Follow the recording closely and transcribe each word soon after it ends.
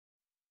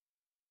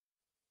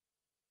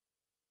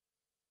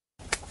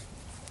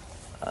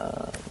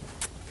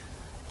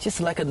just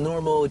like a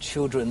normal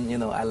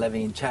children, I live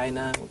in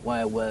China when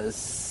I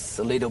was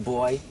a little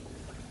boy.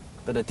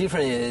 But the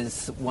difference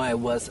is when I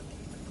was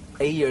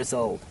 8 years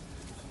old,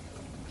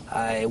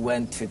 I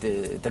went to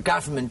the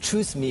government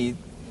chose me,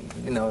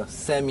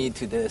 sent me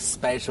to the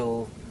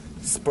special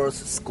sports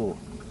school.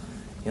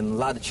 A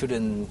lot of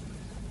children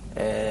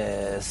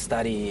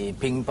study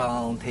ping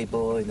pong,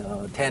 table,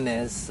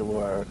 tennis,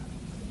 or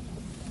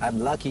I'm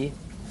lucky,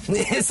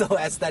 so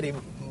I study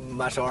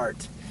martial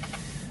art.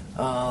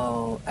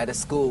 At the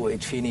school, we're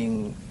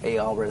training 8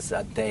 hours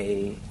a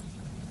day,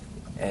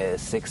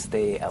 6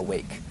 days a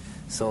week.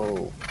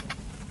 So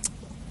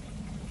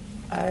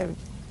I'm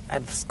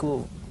at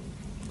school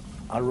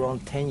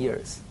around 10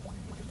 years.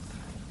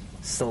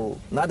 So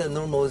not a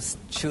normal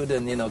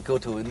children, go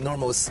to a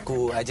normal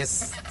school. I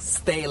just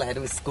stay like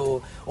with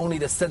school. Only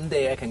the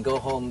Sunday I can go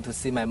home to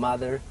see my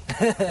mother,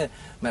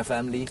 my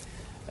family.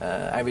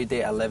 Every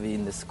day I live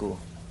in the school.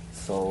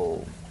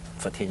 So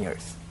for 10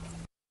 years.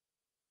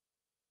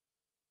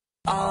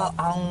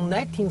 On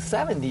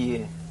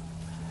 1970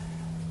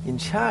 in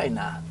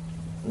China,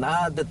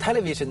 now the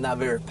television not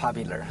very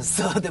popular.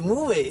 So the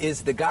movie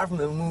is the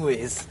government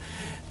movies,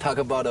 talk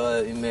about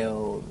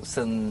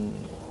some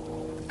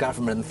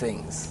government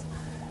things,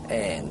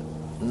 and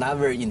not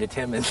very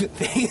entertainment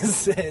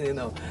things. In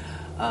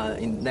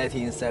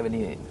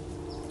 1970,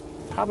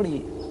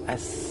 probably I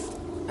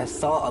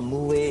saw a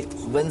movie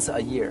once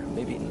a year,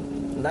 maybe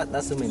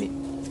not so many,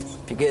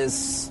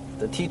 because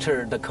the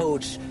teacher, the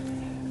coach,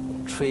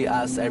 treat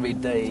us every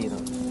day.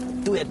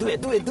 Do it. I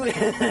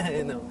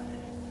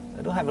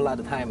don't have a lot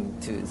of time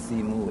to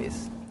see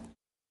movies.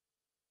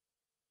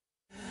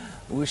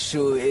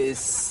 Wushu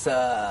is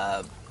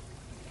a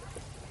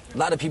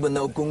lot of people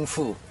know Kung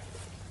Fu,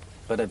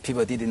 but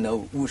people didn't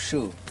know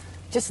Wushu.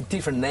 Just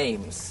different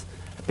names.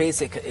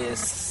 Basic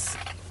is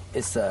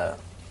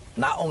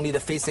not only the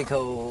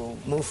physical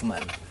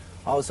movement,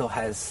 also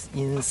has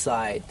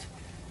inside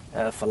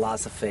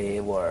philosophy.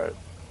 Or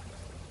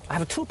I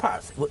have 2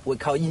 parts. We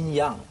call yin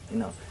yang.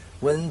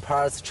 One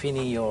part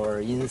training your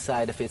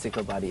inside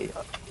physical body,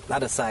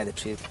 other side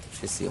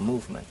treats your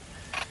movement.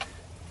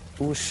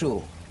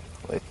 Wushu,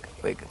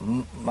 like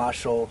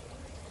martial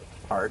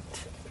art.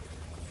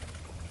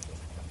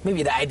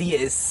 Maybe the idea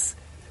is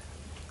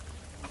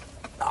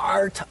the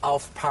art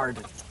of part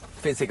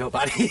physical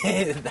body.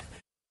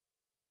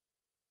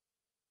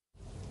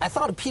 I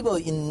thought people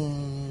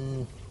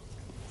in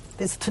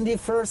this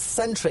 21st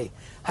century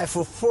have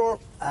four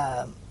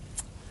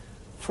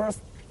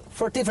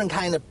different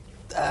kind of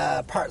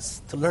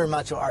parts to learn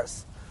martial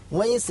arts.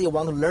 One is you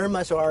want to learn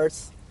martial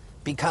arts,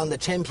 become the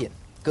champion,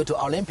 go to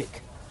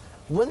Olympic.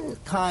 One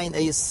kind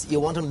is you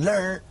want to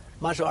learn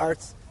martial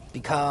arts,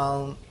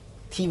 become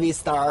TV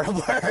star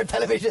or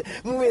television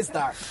movie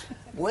star.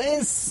 One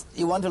is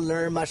you want to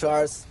learn martial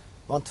arts,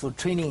 want to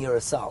training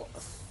yourself,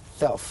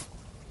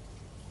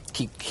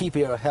 keep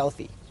you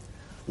healthy.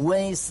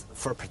 One is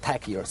for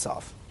protect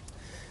yourself.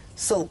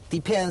 So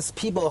depends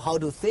people how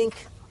to think,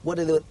 what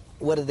do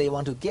they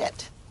want to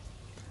get.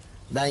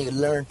 Then you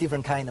learn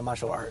different kind of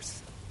martial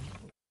arts.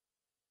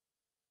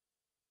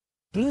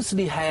 Bruce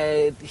Lee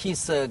had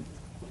his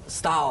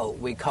style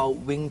we call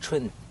Wing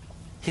Chun.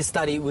 He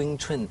studied Wing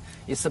Chun.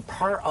 It's a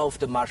part of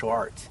the martial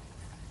art.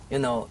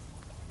 In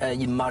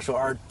martial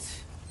art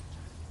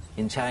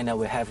in China,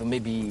 we have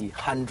maybe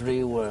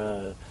 100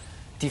 or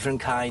different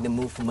kind of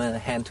movement,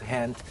 hand to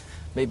hand.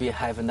 Maybe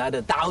have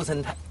another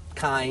 1,000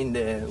 kind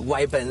of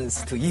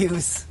weapons to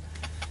use.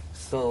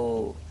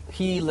 So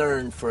he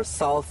learned for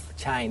South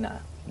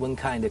China, one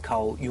kind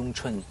called Yung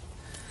Chun.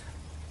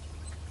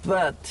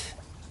 But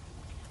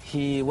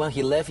when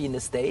he left in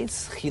the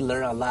States, he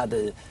learned a lot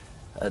of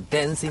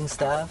dancing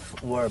stuff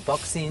or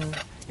boxing,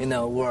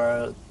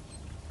 where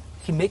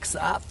he mixed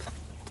up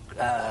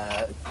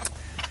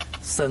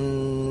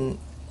some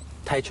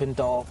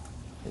Taekwondo,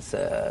 it's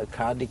a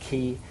Karate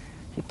Ki.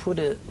 He put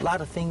a lot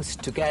of things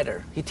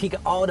together. He take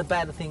all the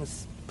bad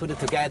things, put it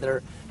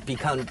together,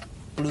 become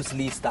Bruce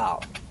Lee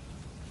style,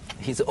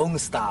 his own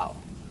style.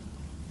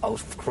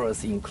 Of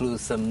course,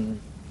 includes some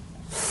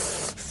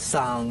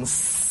songs,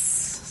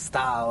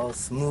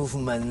 styles,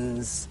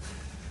 movements.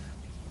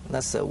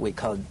 That's what we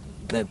call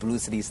the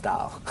Bruce Lee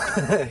style,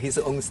 his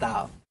own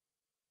style.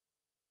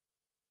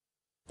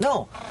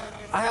 No,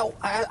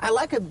 I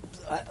like it.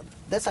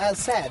 That's what I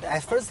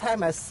said. First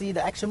time I see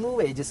the action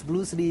movie, just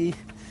Bruce Lee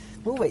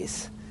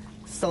movies.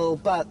 So,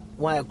 but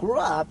when I grew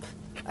up,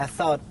 I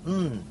thought,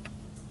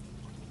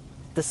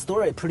 the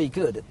story pretty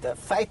good. The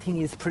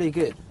fighting is pretty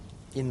good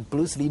in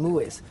Bruce Lee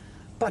movies.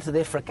 But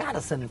they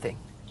forgot something.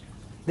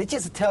 They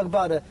just talk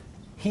about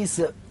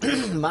his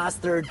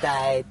master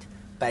died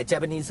by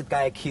Japanese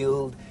guy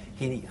killed.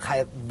 He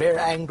had very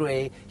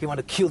angry. He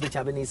wanted to kill the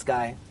Japanese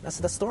guy. That's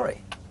the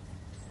story.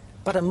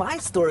 But my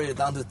story is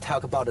going to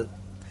talk about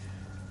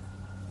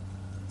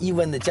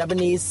even the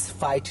Japanese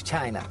fight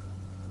China.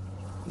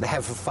 They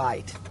have a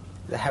fight.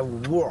 They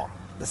have war,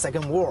 the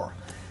second war.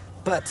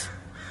 But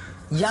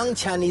young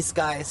Chinese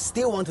guys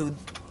still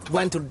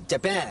went to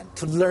Japan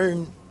to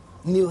learn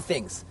new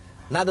things.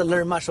 not to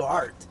learn martial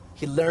art.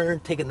 He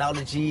learned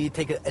technology,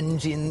 take an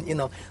engine,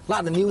 a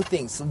lot of new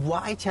things.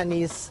 Why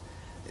Chinese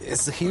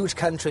is a huge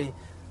country,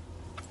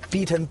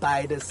 beaten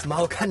by the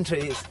small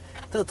countries?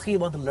 So he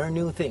want to learn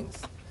new things.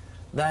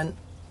 Then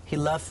he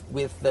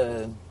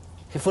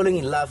falling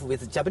in love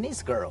with a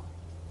Japanese girl.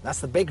 That's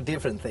the big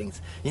different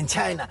things. In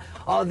China,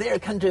 their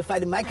country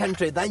fighting my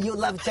country, then you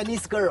love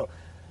Chinese girl.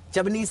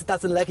 Japanese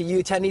doesn't like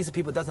you, Chinese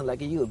people doesn't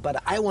like you.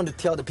 But I want to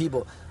tell the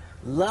people,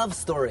 love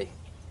story,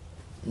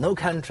 no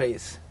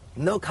countries,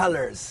 no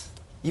colors.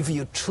 If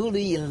you're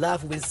truly in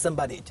love with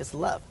somebody, just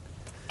love.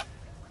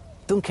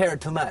 Don't care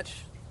too much,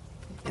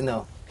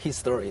 his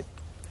story,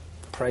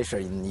 pressure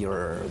in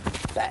your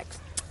back.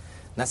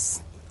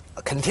 That's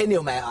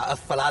continue my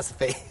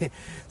philosophy.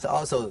 So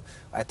also,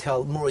 I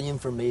tell more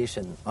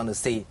information on the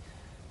sea.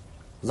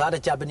 A lot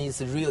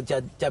of real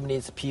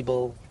Japanese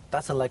people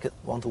doesn't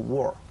want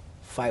to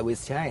fight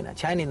with China.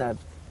 China,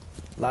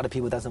 a lot of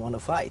people doesn't want to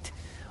fight.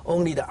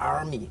 Only the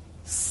army,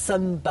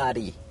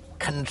 somebody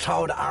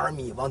control the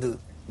army, want to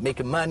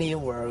make money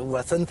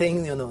or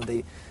something,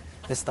 they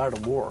start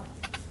a war.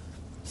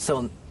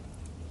 So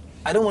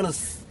I don't want to,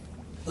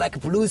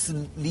 like Bruce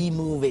Lee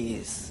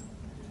movies,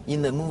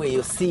 in the movie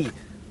you see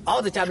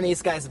all the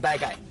Japanese guys bad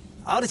guy,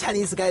 all the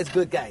Chinese guys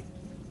good guy.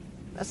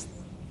 That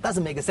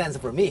doesn't make sense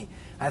for me.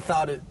 I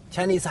thought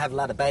Chinese have a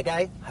lot of bad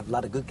guy, have a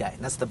lot of good guy.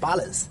 That's the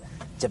balance.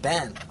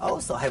 Japan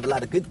also have a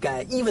lot of good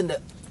guy, even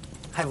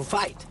have a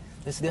fight,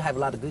 they still have a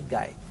lot of good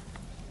guy,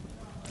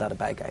 a lot of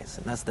bad guys.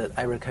 And that's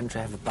every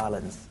country have a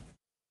balance.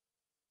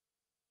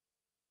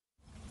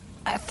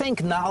 I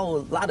think now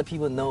a lot of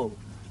people know,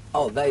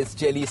 that is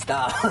Jet Li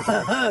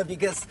style,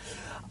 because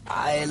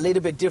I a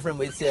little bit different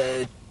with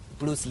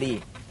Bruce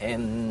Lee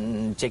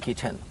and Jackie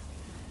Chan.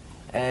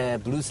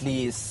 Bruce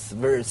Lee is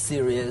very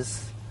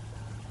serious,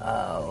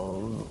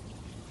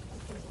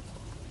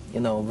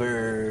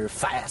 very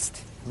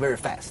fast.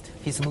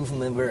 His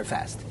movement very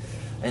fast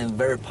and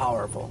very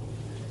powerful.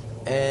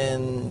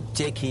 And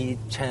Jackie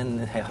Chan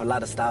has a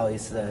lot of style.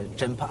 Is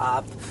jump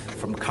up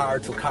from car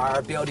to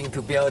car, building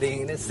to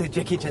building. That's the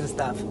Jackie Chan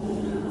stuff.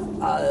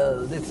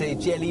 Let's say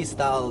Jet Li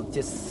style.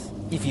 Just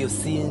if you've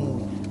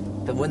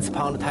seen the Once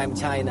Upon a Time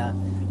China,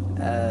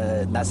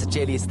 that's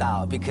Jet Li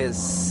style,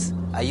 because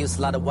I use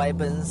a lot of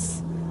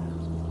weapons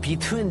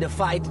between the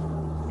fight.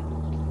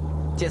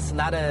 Just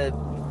not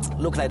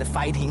look like the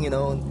fighting,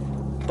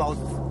 both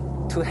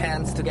two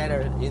hands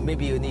together.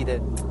 Maybe you need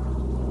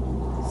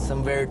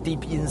some very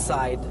deep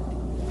inside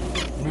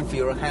with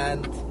your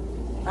hand.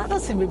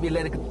 That's maybe a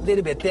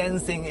little bit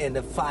dancing in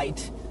the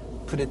fight,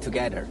 put it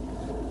together.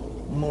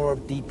 More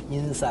deep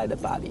inside the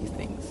body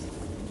things.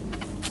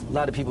 A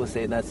lot of people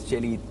say that's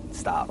Jet Li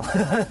style.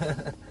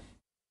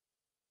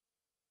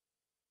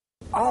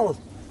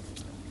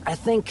 I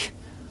think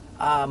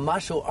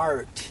martial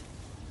art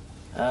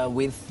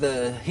with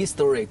the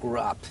history grew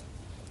up,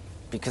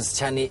 because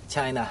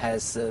China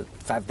has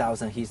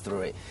 5,000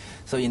 history.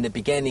 So in the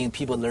beginning,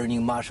 people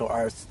learning martial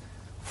arts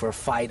for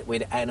fight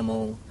with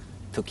animal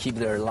to keep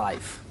their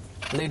life.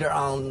 Later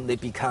on, they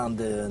become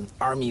the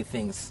army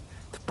things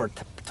to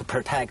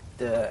protect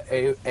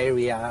the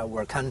area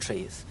or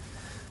countries.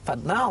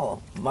 But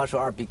now, martial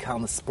art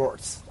becomes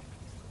sports,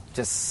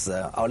 just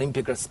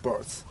Olympic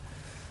sports.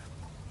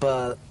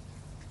 But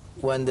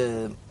when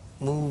the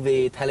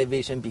movie,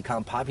 television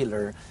become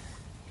popular,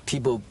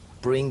 people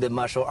bring the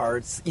martial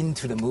arts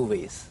into the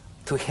movies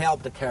to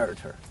help the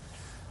character.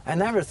 I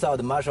never thought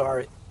the martial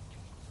art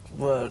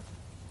was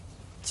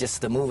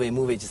just the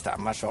movie just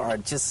martial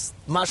art. Just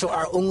martial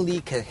art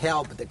only can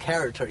help the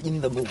character in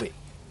the movie.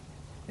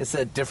 It's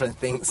different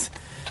things.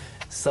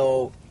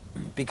 So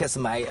because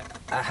I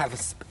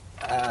have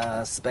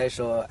a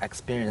special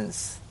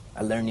experience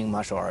learning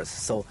martial arts,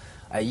 so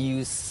I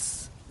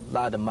use a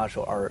lot of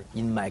martial art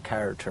in my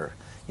character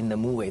in the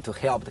movie to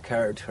help the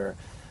character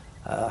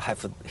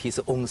have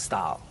his own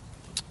style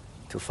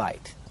to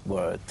fight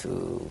or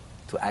to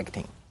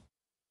acting.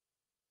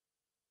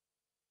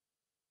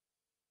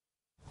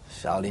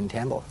 Shaolin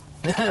Temple.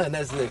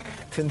 That's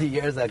 20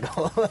 years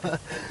ago.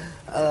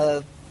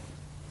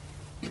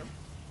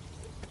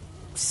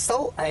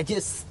 So I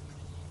just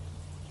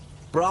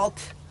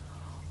brought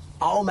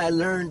all my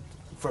learned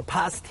for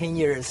past 10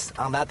 years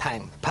on that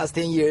time. Past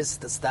 10 years,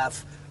 the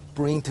stuff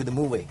bring to the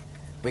movie.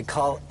 We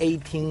call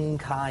 18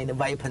 kind of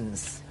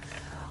weapons.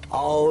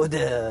 All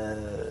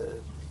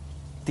the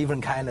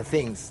different kind of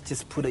things,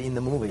 just put it in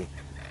the movie.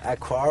 I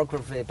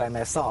choreograph it by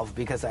myself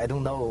because I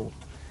don't know.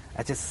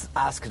 I just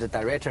ask the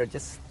director,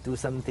 just do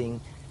something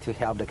to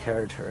help the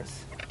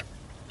characters.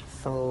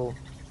 So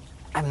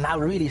I'm not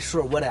really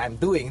sure what I'm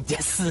doing.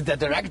 Just the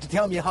director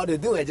tell me how to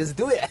do it, just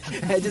do it.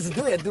 I just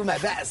do it, do my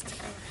best.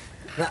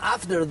 Then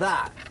after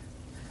that,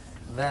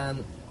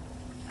 then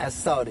I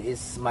thought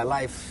my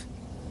life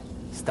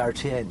start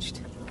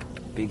changed,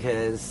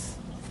 because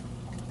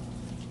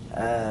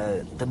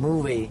the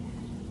movie,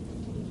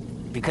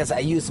 because I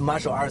use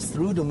martial arts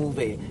through the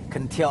movie,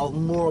 can tell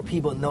more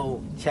people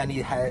know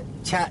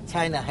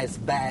China has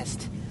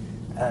best,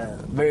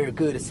 very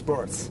good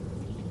sports.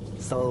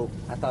 So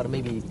I thought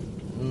maybe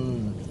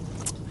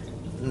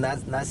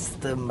That's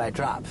my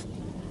job.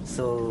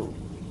 So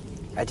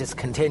I just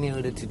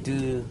continued to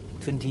do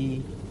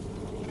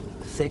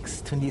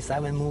 26,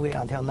 27 movie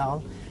until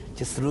now.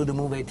 Just through the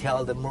movie,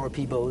 tell the more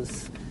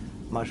people's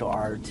martial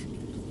art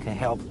can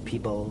help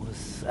people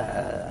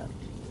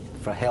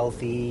for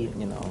healthy,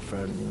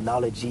 for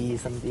knowledge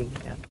something.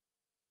 Yeah.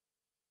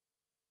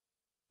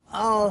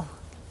 Oh,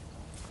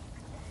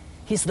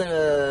 he's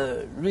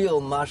the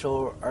real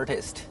martial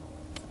artist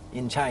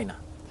in China.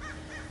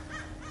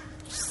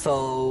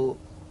 So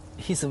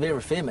he's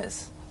very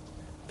famous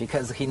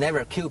because he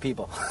never killed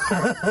people.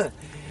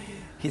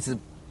 He's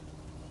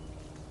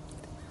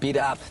beat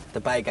up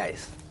the bad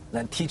guys,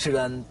 then teach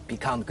them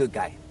become good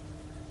guy.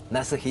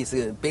 That's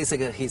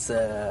basically his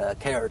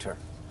character.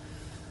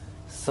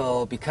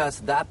 So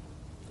because that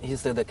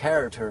he's the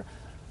character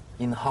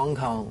in Hong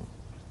Kong,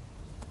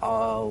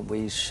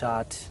 we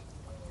shot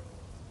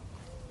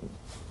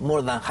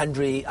more than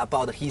 100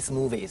 about his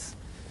movies,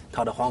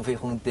 called Huang Fei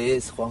Hong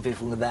this, Huang Fei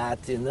Hong that,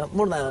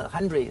 more than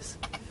hundreds.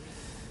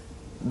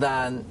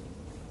 Then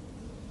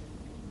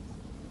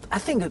I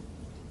think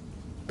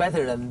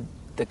better than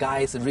the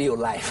guy's real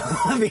life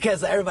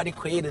because everybody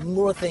created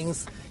more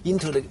things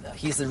into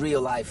his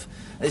real life,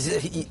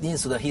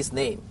 into his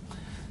name.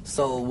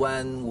 So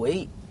when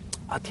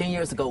 10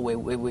 years ago,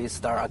 we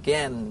start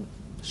again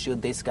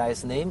shoot this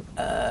guy's name,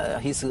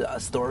 his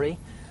story,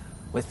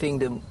 we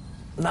think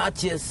not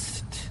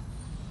just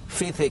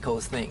physical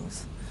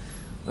things.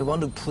 We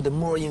want to put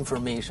more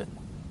information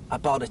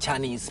about the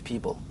Chinese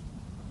people.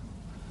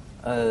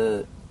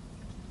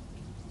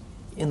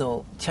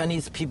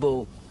 Chinese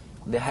people,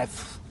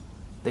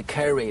 they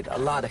carried a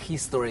lot of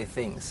history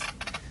things.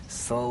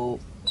 So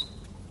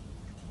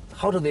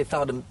how do they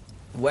thought the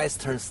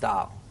Western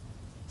style?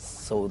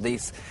 So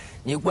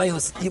when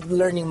you're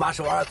learning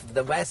martial arts,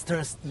 the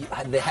Westerns,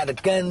 they had a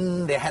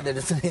gun, they had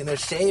a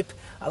shape,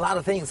 a lot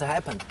of things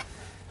happened.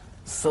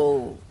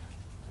 So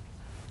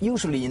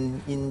usually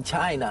in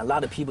China, a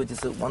lot of people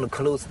just want to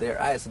close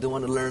their eyes. They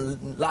want to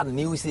learn a lot of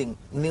new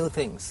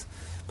things.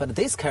 But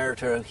this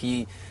character,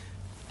 he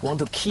want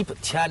to keep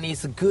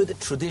Chinese good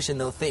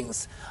traditional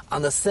things.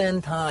 At the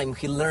same time,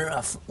 he learn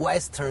a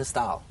Western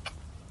style.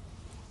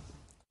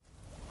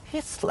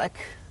 It's like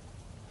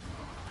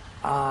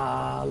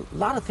a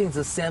lot of things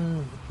the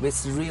same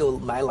with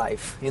my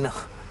life.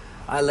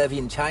 I live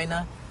in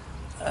China.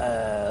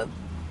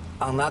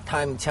 On that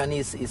time,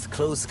 Chinese is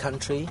closed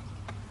country.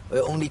 We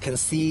only can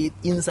see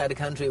inside the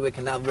country. We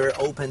cannot very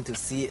open to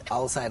see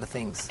outside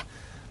things.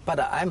 But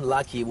I'm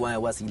lucky when I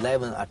was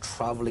 11, I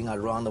traveling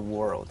around the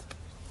world.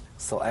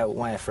 So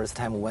when I first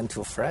time went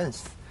to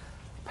France,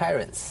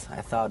 Paris,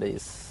 I thought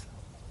it's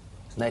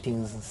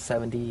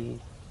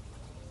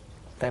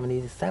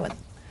 1977.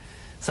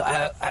 So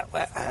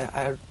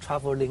I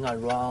traveling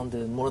around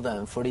more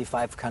than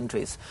 45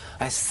 countries.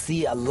 I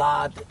see a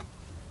lot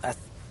of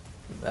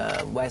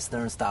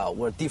Western style,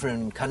 where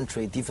different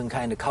country, different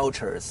kind of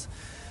cultures.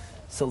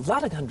 So a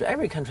lot of country,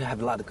 every country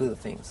have a lot of good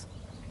things.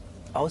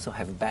 Also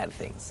have bad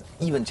things.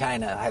 Even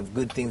China have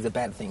good things and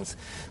bad things.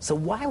 So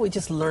why we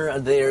just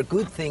learn their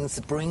good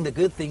things, bring the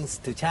good things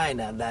to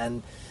China,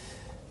 then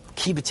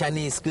keep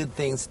Chinese good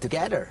things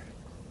together?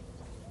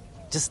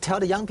 Just tell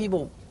the young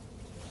people,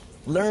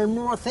 learn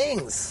more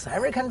things.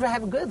 Every country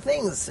have good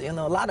things. A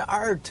lot of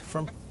art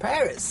from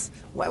Paris.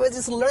 Why we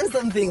just learn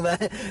something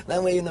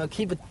then we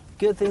keep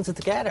good things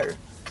together?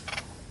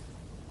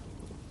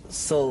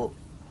 So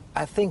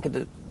I think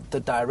the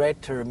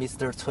director,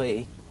 Mr.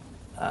 Cui,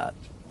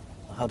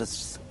 how to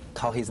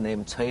call his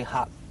name, Cui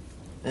Ha.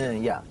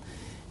 Yeah,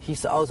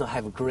 he's also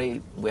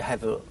we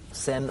have a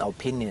same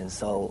opinion.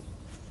 So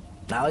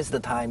now is the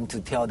time to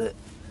tell the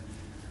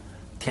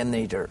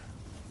teenager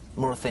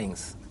more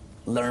things,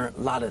 learn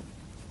a lot of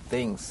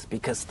things,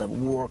 because the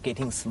world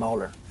getting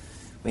smaller.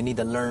 We need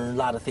to learn a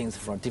lot of things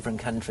from different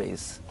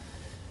countries.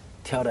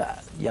 Tell the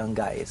young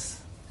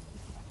guys,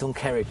 don't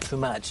carry too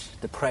much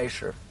the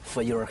pressure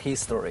for your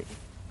history.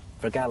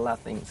 Forget a lot of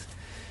things.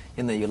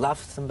 You love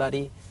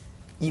somebody,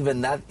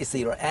 even that is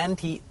your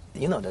auntie,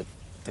 the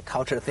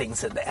culture things.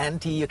 The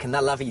auntie, you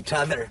cannot love each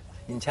other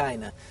in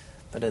China.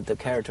 But the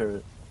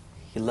character,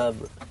 he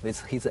loved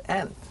with his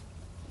aunt.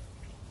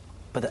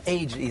 But the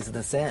age is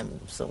the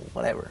same, so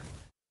whatever.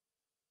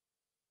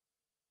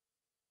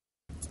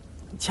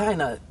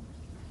 China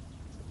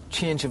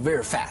changed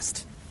very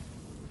fast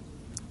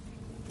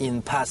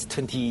in past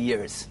 20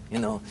 years,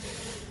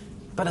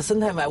 But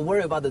sometimes I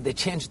worry about that they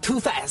change too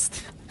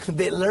fast.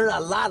 They learn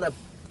a lot of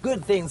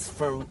good things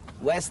from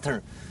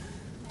Western,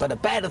 but the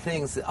bad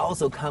things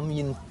also come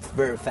in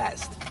very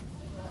fast.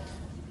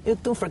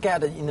 Don't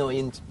forget,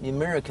 in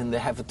American, they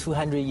have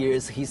 200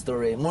 years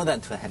history, more than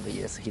 200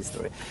 years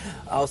history.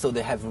 Also,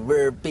 they have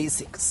very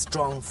basic,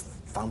 strong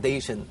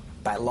foundation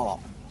by law.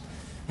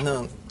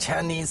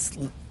 Chinese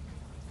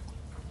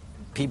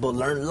people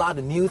learn a lot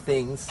of new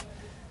things,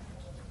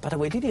 but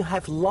we didn't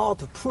have law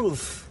to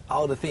prove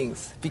all the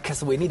things,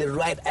 because we need to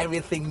write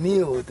everything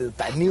new.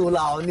 By new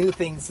law, new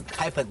things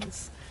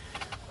happens.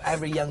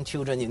 Every young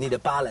children, you need a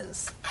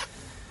balance.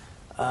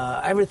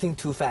 everything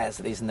too fast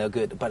is no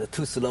good, but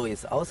too slow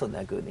is also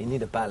not good. You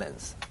need a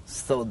balance.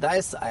 So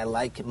that's I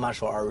like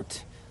martial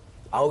art.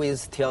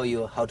 Always tell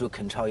you how to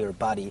control your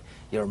body,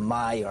 your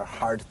mind, your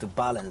heart to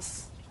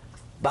balance.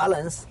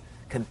 Balance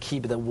can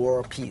keep the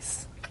world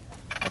peace.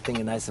 I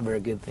think that's a very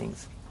good thing.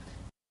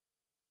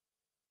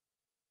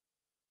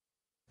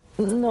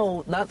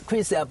 No, not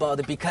crazy about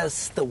it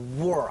because the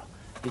war,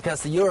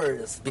 because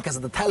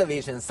the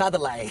television,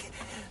 satellite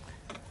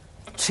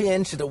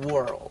changed the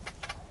world.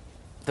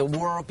 The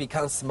world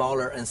becomes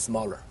smaller and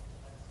smaller.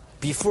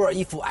 Before,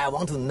 if I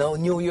want to know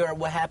New Year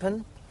what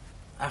happened,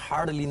 I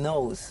hardly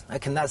knows. I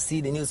cannot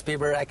see the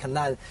newspaper. I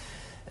cannot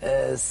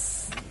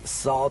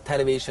saw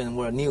television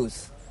or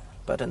news.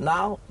 But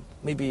now,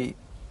 maybe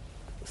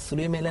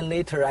 3 million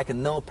later, I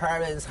can know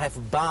parents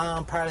have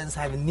bomb, parents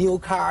have new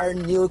car,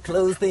 new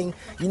clothing,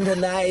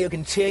 internet. You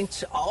can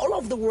change all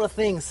of the world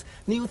things.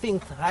 New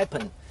things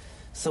happen,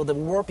 so the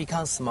world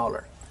becomes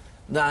smaller.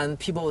 Then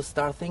people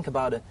start think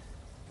about a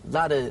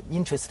lot of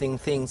interesting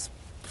things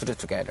put it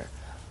together.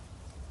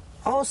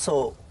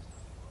 Also,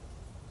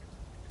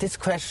 this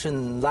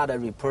question, a lot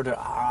of reporters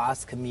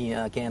ask me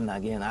again and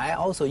again. I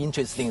also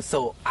interesting,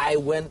 so I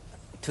went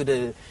to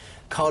the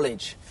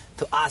college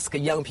to ask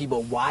young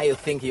people why you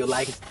think you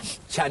like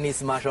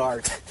Chinese martial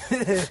art.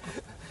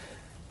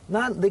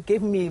 Now they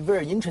gave me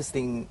very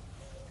interesting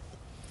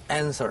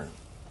answer.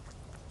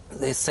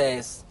 They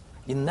says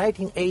in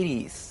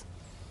 1980s,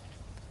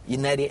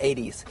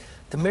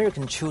 the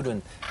American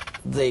children,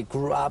 they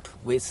grew up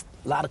with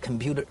a lot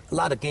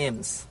of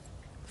games,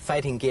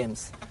 fighting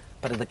games,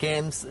 but the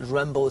games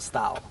Rambo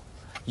style.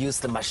 Use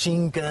the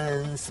machine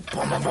guns,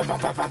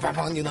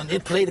 you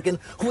play the gun,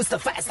 who's the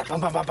fastest,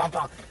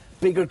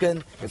 bigger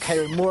gun, you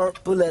carry more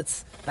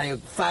bullets, then you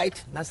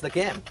fight, that's the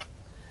game.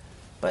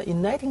 But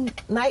in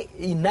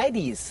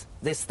 90s,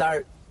 they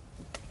start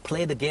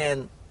play the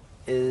game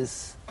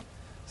is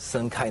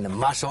some kind of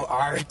martial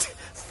art,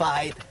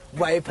 fight,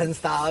 weapon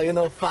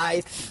style,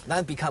 fight,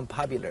 that become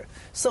popular.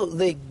 So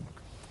they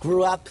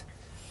grew up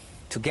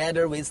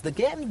together with the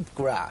game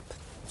grew up.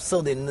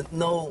 So they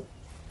know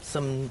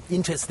some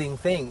interesting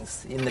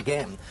things in the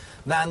game.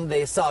 Then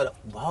they thought,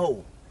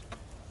 wow,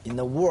 in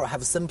the world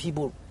have some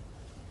people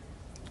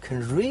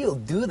can really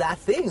do that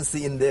things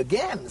in the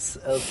games.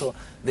 So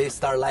they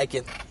start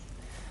liking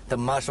the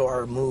martial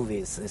art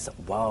movies. They said,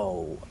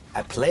 wow,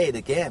 I play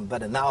the game,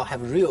 but now I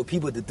have real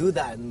people to do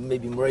that,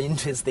 maybe more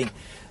interesting.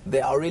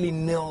 They already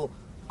know,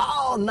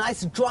 oh,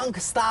 nice drunk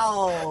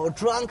style.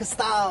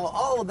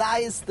 Oh,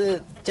 that is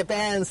the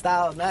Japan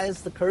style, that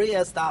is the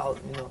Korea style,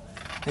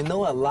 They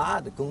know a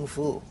lot of Kung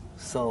Fu.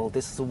 So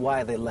this is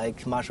why they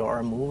like martial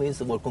art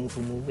movies or Kung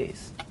Fu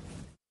movies.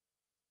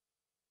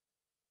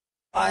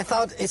 I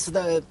thought it's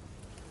the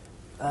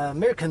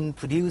American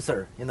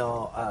producer,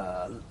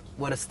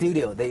 what a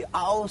studio. They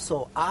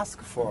also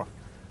ask for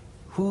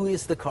who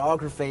is the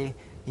choreography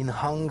in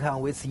Hong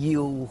Kong with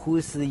you, who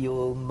is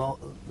you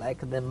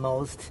like the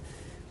most,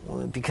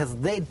 because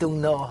they don't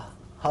know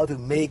how to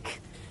make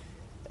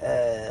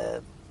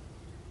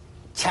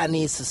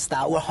Chinese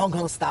style or Hong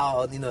Kong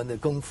style, the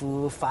Kung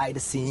Fu fight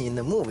scene in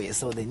the movie.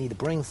 So they need to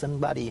bring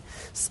somebody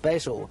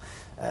special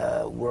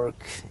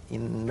work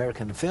in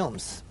American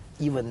films.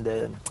 Even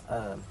the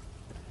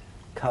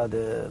called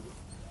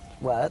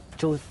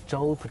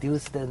Zhou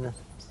produced the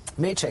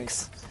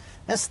Matrix.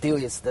 And still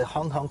it's the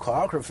Hong Kong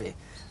choreography.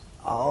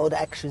 All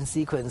the action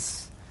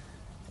sequence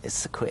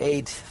is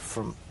created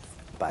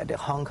by the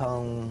Hong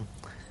Kong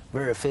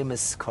very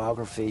famous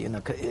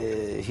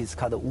choreography. He's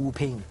called Wu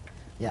Ping.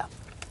 Yeah.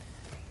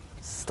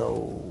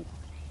 So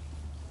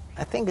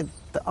I think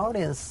the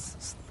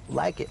audience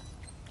like it.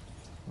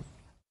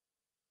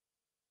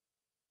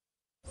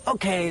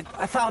 Okay,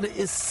 I thought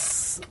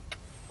it's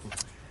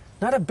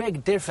not a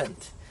big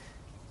difference.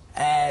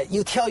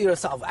 You tell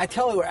yourself, I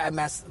tell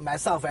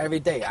myself every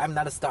day, I'm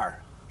not a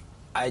star.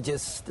 I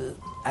just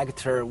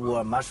actor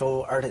or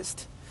martial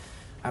artist.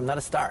 I'm not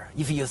a star.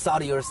 If you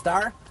thought you're a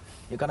star,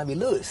 you're gonna be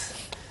loose.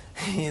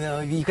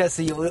 Because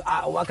you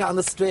walk on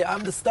the street,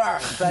 I'm the star,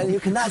 but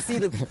you cannot see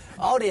the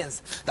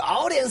audience. The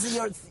audience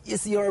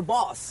is your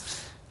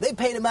boss. They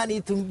pay the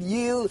money to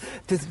you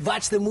to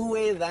watch the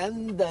movie,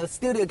 then the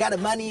studio got the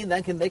money,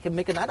 then they can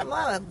make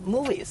another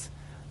movies.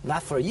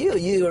 Not for you.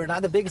 You are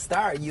not a big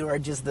star. You are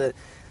just a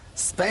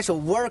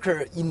special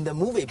worker in the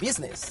movie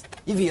business.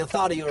 If you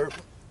thought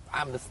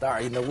I'm the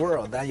star in the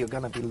world, then you're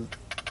gonna be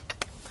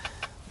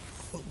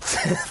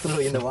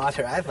thrown in the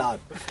water, I thought.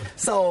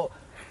 So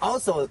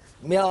also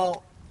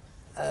Mel,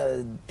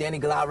 Danny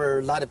Glover,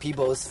 a lot of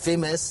people is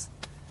famous.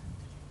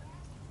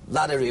 A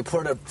lot of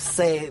reporters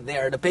say they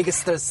are the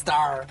biggest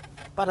star,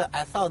 but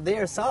I thought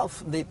they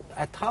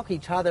talk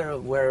each other.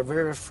 We're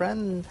very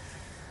friend.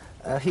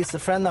 He's a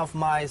friend of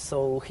mine,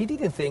 so he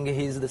didn't think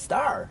he's the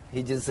star.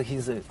 He's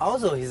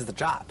the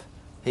job.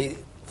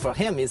 For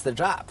him, it's the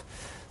job.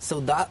 So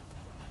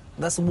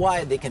that's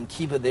why they can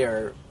keep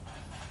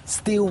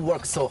still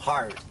work so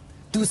hard,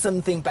 do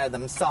something by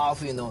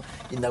themselves. In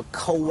the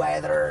cold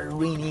weather,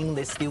 raining,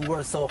 they still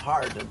work so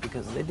hard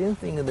because they didn't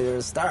think they're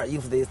a star.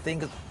 If they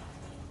think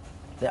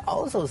They're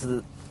also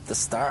the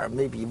star.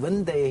 Maybe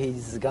one day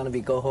he's gonna be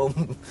go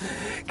home.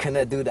 Can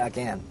I do that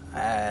again?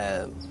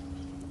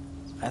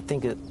 I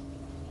think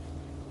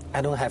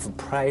I don't have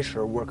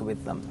pressure work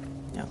with them.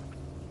 Yeah.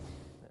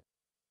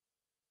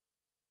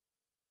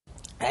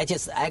 I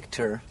just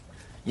actor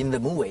in the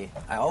movie.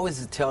 I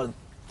always tell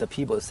the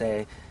people,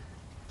 say,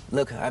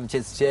 look, I'm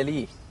just Jet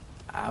Li.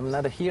 I'm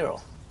not a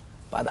hero,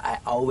 but I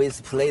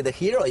always play the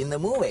hero in the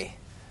movie.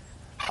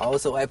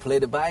 Also, I play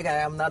the bad guy.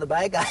 I'm not a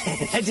bad guy.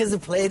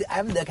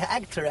 I'm the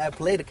actor. I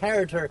play the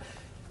character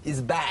is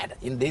bad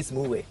in this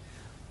movie.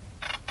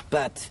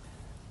 But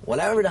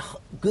whatever the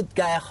good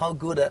guy, how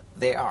good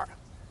they are,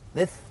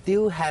 they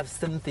still have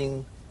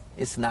something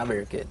is not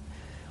very good.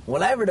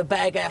 Whatever the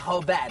bad guy,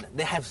 how bad,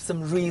 they have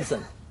some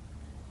reason.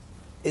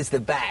 It's the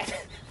bad.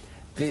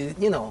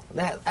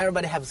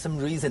 Everybody have some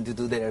reason to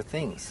do their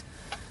things.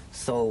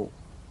 So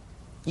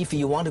if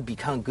you want to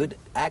become a good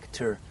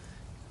actor,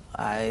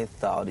 I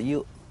thought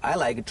I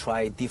like to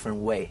try a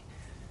different way.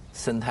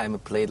 Sometimes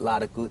play a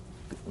lot of good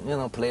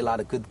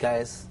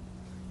guys.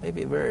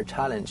 Maybe very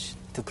challenge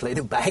to play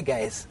the bad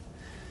guys.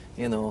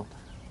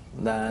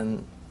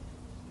 Then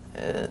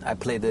I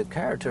play the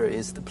character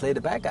is to play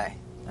the bad guy.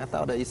 I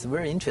thought it's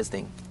very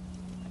interesting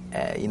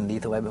in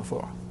Lethal Weapon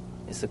 4.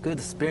 It's a good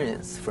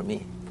experience for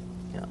me.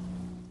 Yeah.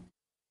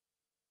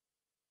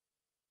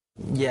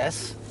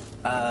 Yes.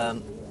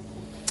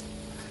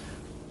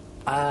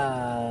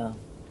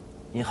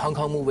 In Hong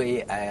Kong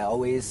movie, I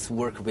always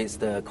work with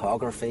the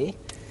choreography.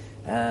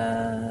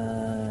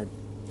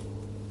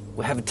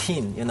 We have a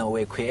team,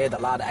 we create a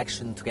lot of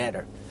action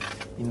together.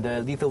 In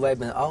the Lethal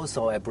Weapon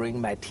also, I bring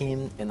my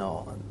team,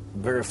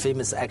 very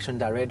famous action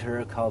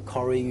director called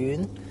Corey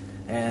Yun,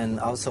 and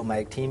also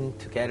my team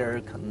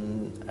together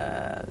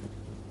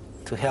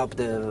to help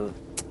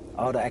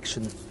all the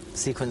action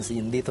sequence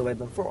in Lethal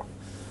Weapon 4.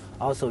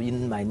 Also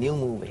in my new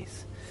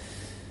movies.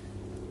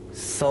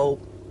 So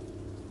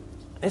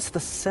it's the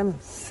same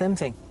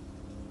thing,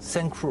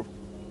 same crew.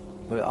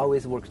 We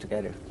always work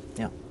together.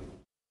 Yeah.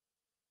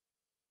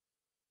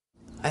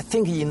 I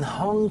think in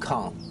Hong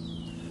Kong,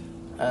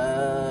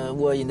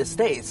 or in the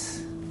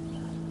States,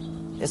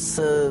 it's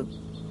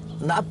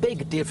not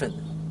big difference.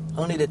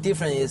 Only the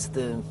difference is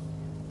the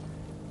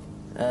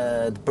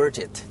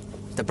budget.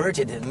 The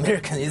budget in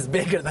American is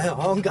bigger than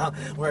Hong Kong,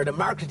 where the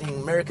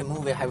marketing American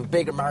movie have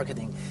bigger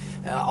marketing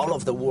all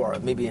over the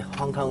world. Maybe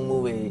Hong Kong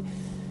movie,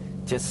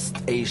 just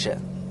Asia.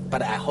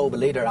 But I hope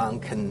later on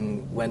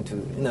can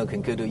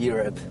go to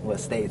Europe or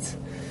States.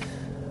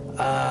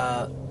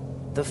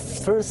 The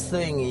first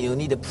thing you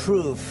need to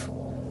prove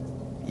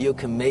you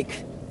can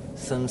make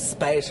some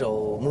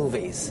special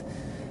movies.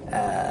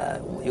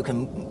 You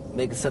can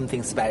make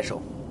something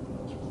special.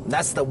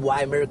 That's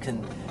why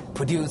American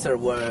producer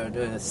or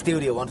the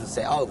studio want to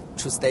say, oh,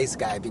 choose this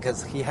guy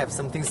because he has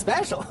something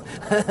special.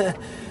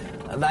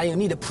 Now you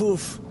need to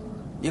prove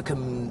you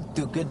can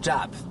do a good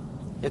job.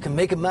 You can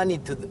make money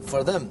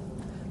for them.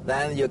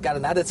 Then you got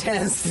another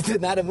chance to do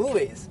another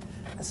movies.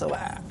 So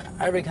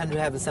every country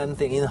has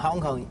something. In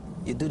Hong Kong,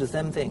 you do the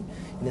same thing.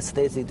 In the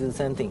States, you do the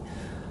same thing.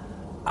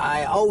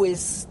 I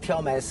always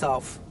tell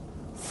myself,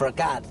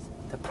 forget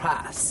the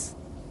past.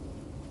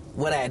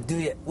 What I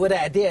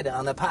did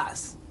on the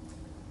past.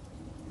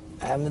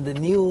 I'm the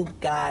new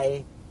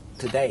guy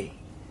today.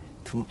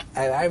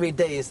 Every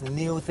day is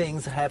new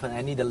things happen.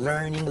 I need to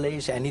learn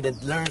English. I need to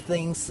learn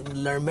things,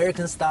 learn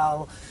American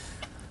style.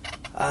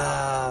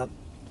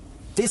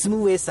 This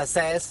movie is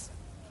success,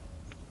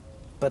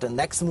 but the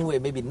next movie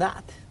maybe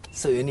not.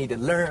 So you need to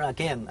learn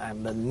again.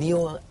 I'm a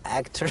new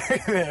actor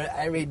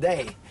every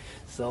day.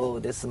 So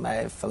this is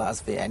my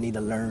philosophy. I need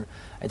to learn.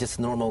 I'm just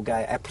a normal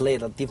guy. I play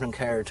the different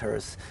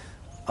characters.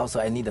 Also,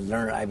 I need to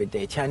learn every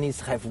day.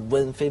 Chinese have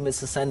one famous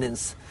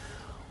sentence.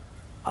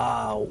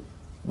 How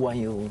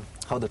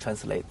to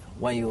translate?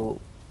 When you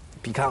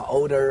become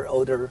older,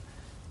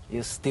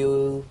 you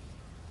still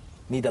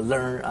need to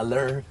learn.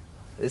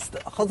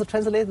 How to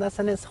translate that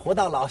sentence? 活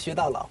到老，学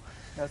到老.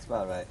 That's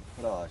about right.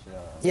 活到老，学到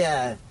老.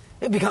 Yeah,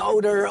 you become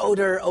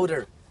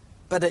older,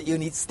 but you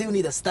still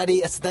need to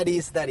study. Yes,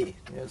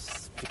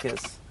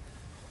 because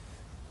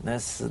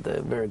that's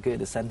the very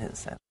good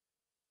sentence.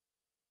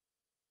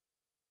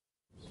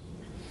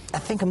 I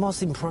think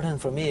most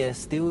important for me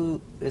is the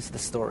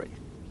story.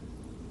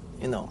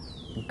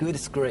 Good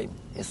script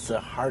is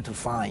hard to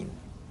find.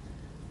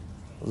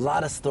 A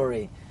lot of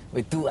story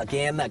we do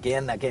again.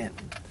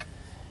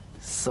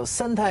 So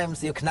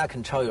sometimes you cannot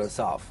control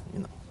yourself.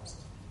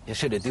 You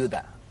should do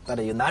that, but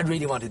you not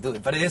really want to do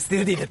it. But you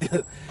still need to do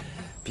it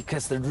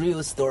because the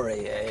real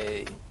story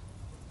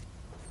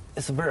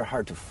is very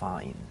hard to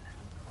find.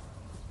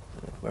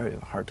 Very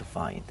hard to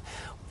find.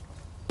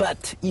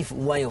 But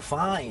when you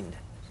find,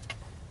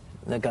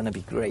 they're gonna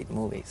be great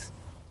movies.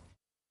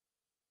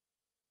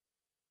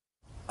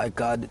 I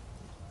got a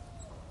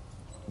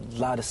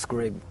lot of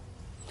script,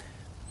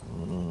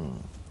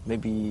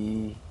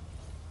 maybe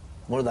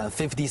more than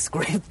 50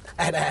 scripts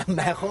at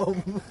my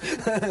home.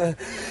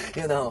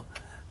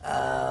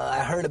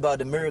 I heard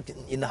about American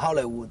in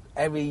Hollywood.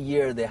 Every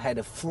year they had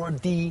a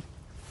 4D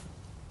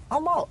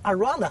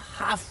around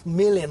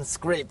 500,000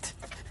 script.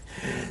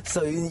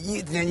 So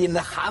in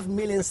the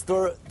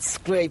 500,000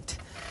 script,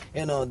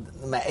 you know,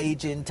 my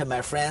agent,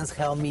 my friends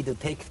help me to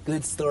take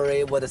good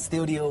story. What the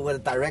studio,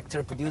 what the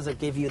director, producer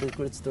give you the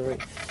good story.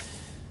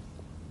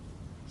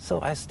 So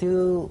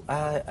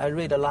I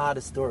read a lot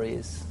of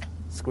stories,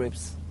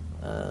 scripts.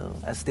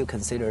 I still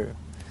consider,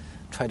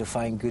 try to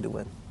find good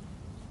one.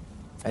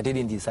 I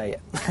didn't decide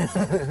yet.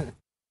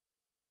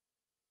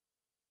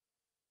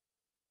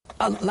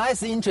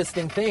 Nice,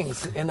 interesting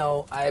things. You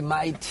know, I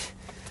might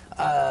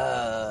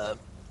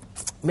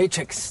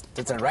Matrix,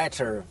 the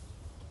director,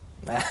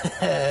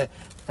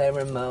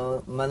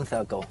 several months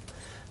ago.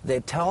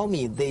 They tell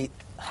me they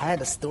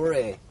had a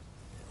story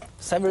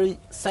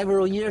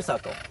several years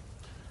ago,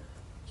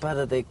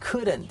 but they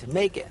couldn't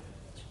make it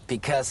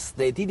because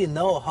they didn't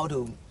know how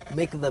to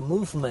make the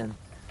movement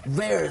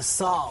very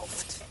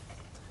soft.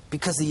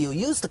 Because you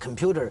use the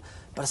computer,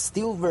 but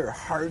still very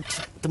hard.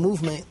 The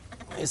movement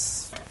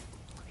is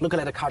look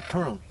like a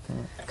cartoon,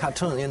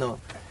 you know.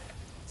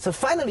 So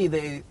finally,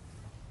 they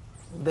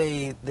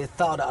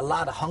thought a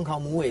lot of Hong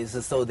Kong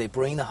movies, so they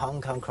bring the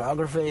Hong Kong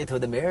choreography to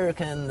the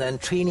American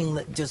and training,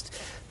 just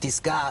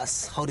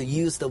discuss how to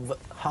use the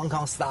Hong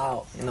Kong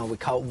style, you know, we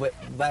call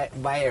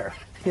wire,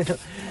 you know.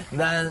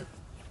 Then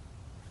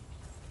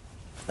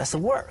that's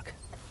work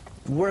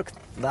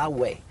that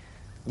way.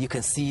 You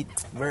can see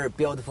very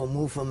beautiful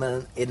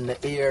movement in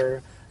the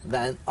air,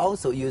 then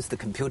also use the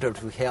computer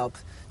to help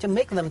to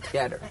make them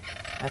together.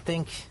 I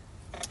think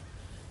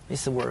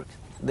it's work.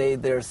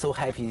 They're so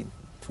happy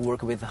to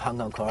work with Hong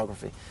Kong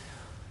choreography.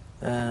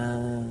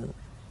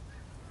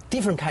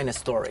 Different kind of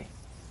story.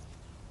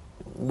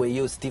 We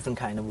use different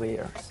kind of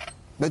wares.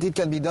 But it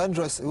can be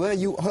dangerous. Were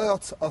you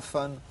hurt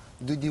often?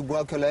 Did you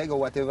break a leg or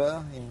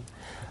whatever?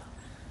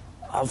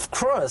 Of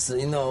course,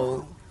 you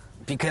know,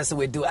 because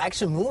we do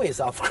action movies,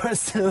 of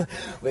course,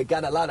 we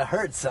got a lot of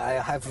hurts. I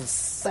have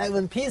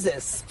 7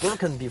 pieces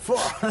broken before.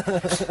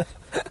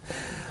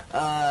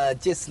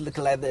 Just look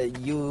like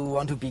you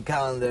want to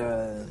become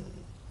the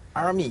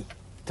army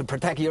to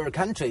protect your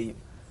country.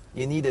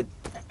 You need to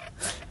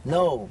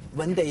know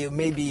one day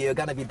maybe you're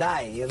gonna be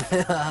die.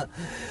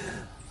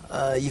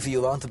 If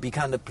you want to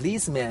become the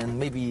policeman,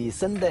 maybe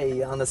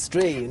someday on the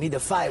street you need to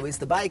fight with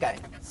the bad guy.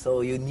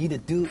 So you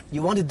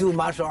want to do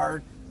martial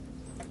art,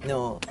 you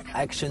know,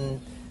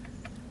 action,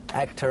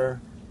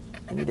 actor,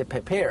 you need to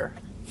prepare.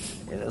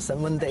 You know,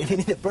 one day you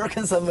need to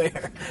broken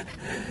somewhere.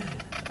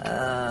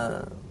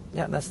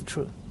 Yeah, that's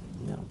true.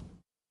 Yeah.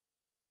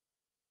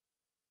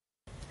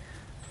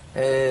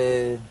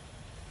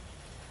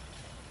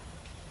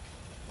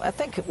 I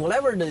think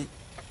whatever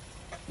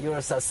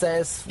your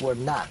success or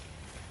not,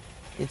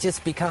 you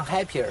just become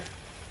happier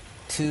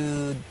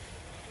to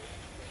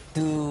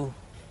do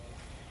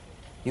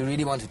you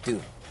really want to do.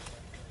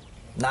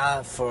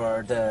 Not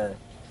for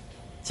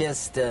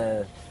just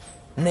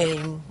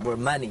name or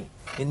money.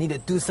 You need to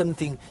do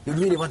something you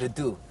really want to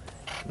do.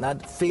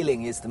 Not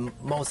feeling is the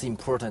most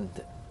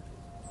important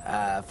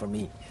for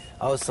me.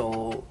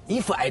 Also,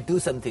 if I do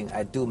something,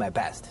 I do my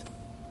best.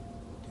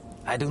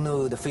 I don't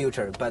know the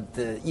future, but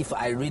if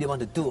I really want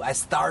to do, I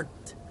start,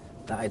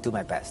 then I do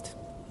my best.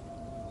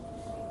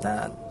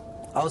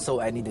 Also,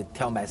 I need to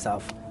tell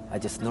myself, I'm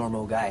just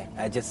normal guy.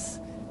 I just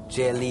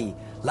Jay Lee.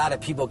 A lot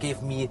of people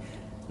give me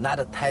not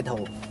a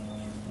title.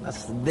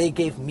 They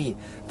gave me.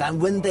 Then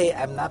one day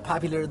I'm not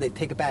popular, they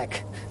take it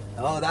back.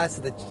 Oh, that's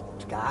the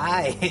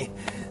guy.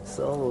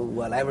 So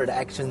whatever the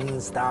action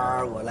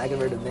star,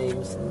 whatever the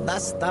names,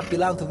 that's not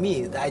belong to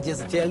me. I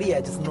just Jay Lee,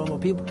 I just normal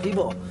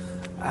people.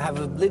 I have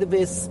a little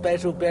bit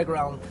special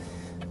background,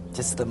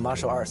 just the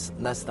martial arts.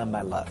 That's not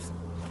my love.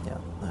 Yeah.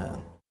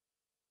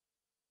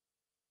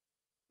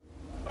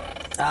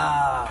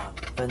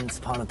 Once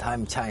upon a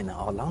time, China.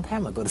 Oh, a long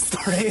time ago, the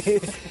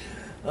story.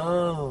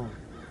 Oh,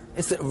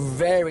 it's a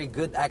very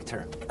good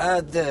actor.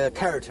 The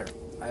character,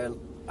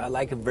 I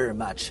like him very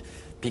much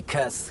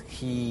because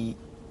he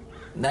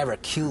never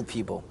killed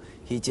people.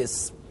 He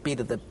just beat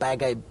the bad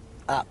guy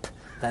up,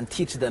 then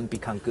teach them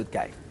become good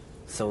guy.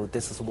 So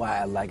this is why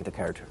I like the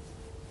character.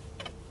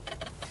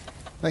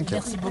 Thank you.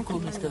 Merci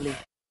beaucoup, Mr. Lee.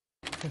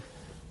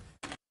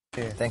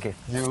 Thank you.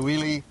 You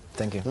really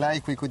Thank you.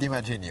 like we could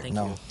imagine you.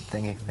 No,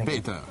 thank you.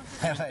 Better.